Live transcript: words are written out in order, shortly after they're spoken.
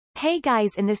Hey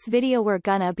guys, in this video we're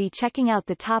gonna be checking out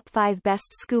the top 5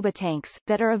 best scuba tanks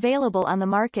that are available on the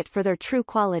market for their true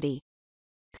quality.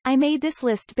 I made this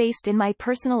list based in my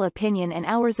personal opinion and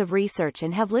hours of research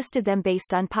and have listed them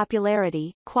based on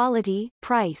popularity, quality,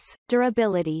 price,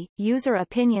 durability, user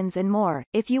opinions and more.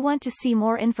 If you want to see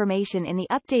more information in the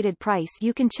updated price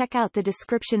you can check out the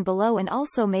description below and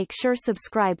also make sure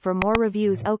subscribe for more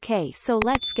reviews. Okay, so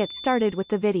let's get started with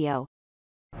the video.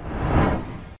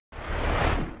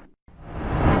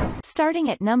 Starting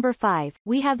at number 5,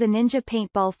 we have the Ninja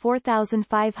Paintball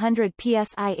 4500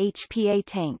 PSI HPA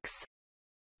tanks.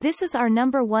 This is our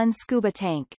number 1 scuba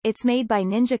tank. It's made by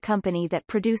Ninja Company that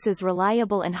produces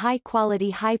reliable and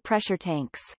high-quality high-pressure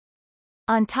tanks.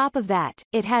 On top of that,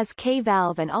 it has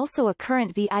K-valve and also a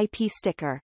current VIP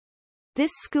sticker.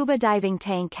 This scuba diving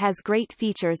tank has great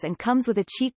features and comes with a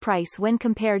cheap price when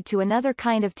compared to another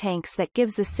kind of tanks that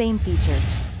gives the same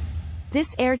features.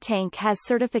 This air tank has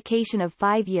certification of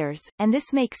 5 years, and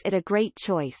this makes it a great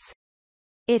choice.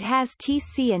 It has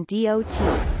TC and DOT.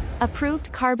 Approved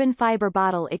carbon fiber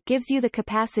bottle. It gives you the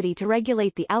capacity to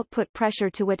regulate the output pressure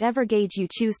to whatever gauge you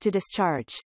choose to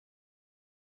discharge.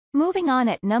 Moving on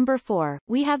at number 4,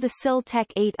 we have the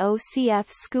Cyl-Tec 80CF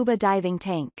scuba diving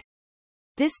tank.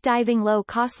 This diving low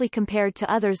costly compared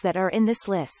to others that are in this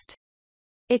list.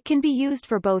 It can be used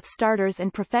for both starters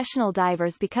and professional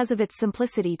divers because of its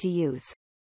simplicity to use.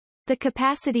 The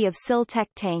capacity of Cyl-Tec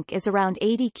tank is around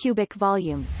 80 cubic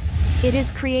volumes. It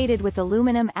is created with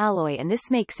aluminum alloy and this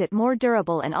makes it more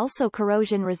durable and also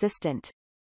corrosion resistant.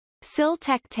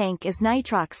 Cyl-Tec tank is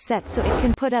nitrox set so it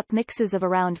can put up mixes of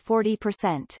around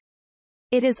 40%.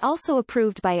 It is also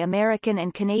approved by American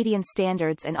and Canadian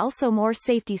standards and also more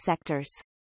safety sectors.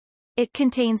 It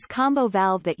contains combo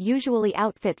valve that usually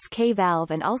outfits K-valve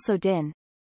and also DIN.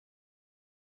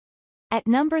 At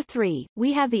number 3,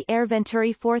 we have the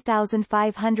Venturi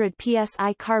 4500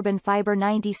 PSI carbon fiber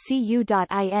 90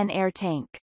 cu.in air tank.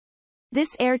 This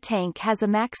air tank has a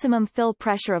maximum fill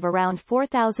pressure of around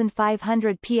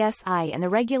 4500 psi and the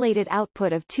regulated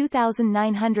output of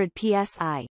 2900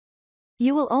 psi.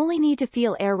 You will only need to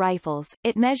feel air rifles.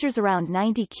 It measures around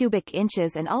 90 cubic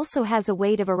inches and also has a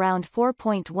weight of around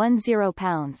 4.10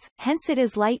 pounds, hence it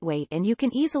is lightweight and you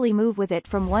can easily move with it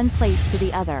from one place to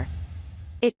the other.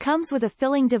 It comes with a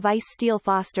filling device steel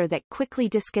Foster that quickly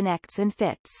disconnects and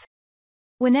fits.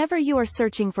 Whenever you are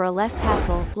searching for a less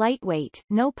hassle, lightweight,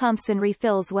 no pumps and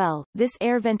refills well, this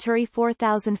Venturi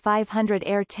 4500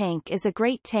 air tank is a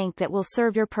great tank that will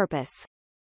serve your purpose.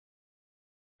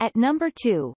 At number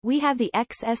 2, we have the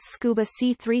XS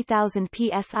Scuba-Sea 3000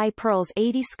 PSI Pearls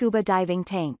 80 scuba diving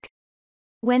tank.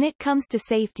 When it comes to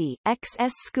safety,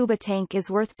 XS Scuba Tank is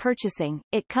worth purchasing.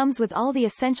 It comes with all the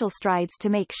essential strides to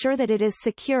make sure that it is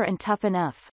secure and tough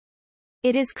enough.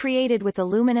 It is created with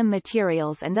aluminum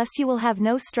materials and thus you will have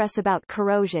no stress about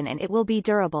corrosion and it will be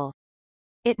durable.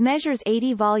 It measures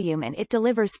 80 volume and it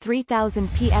delivers 3000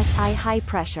 psi high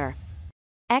pressure.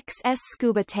 XS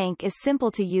Scuba Tank is simple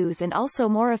to use and also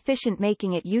more efficient,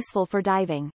 making it useful for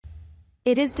diving.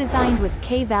 It is designed with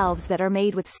K-valves that are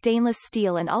made with stainless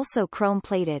steel and also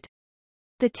chrome-plated.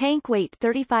 The tank weighs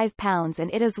 35 pounds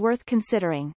and it is worth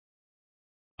considering.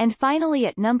 And finally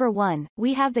at number 1,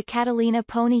 we have the Catalina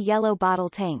Pony Yellow Bottle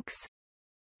Tanks.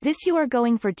 This you are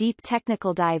going for deep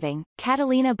technical diving.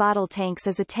 Catalina Bottle Tanks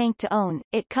is a tank to own.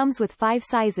 It comes with 5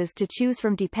 sizes to choose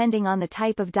from depending on the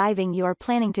type of diving you are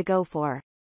planning to go for.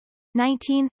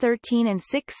 19, 13 and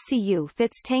 6 cu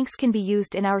fits tanks can be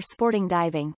used in our sporting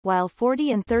diving, while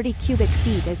 40 and 30 cubic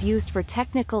feet is used for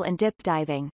technical and dip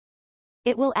diving.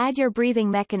 It will add your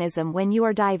breathing mechanism when you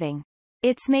are diving.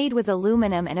 It's made with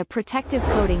aluminum and a protective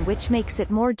coating which makes it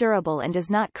more durable and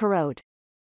does not corrode.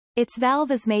 Its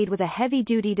valve is made with a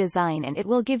heavy-duty design and it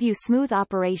will give you smooth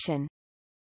operation.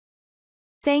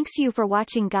 Thanks you for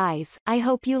watching guys. I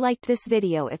hope you liked this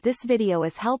video. If this video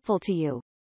is helpful to you,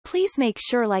 please make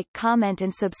sure like, comment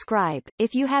and subscribe.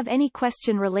 If you have any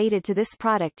question related to this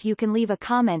product you can leave a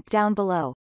comment down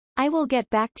below. I will get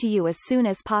back to you as soon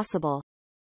as possible.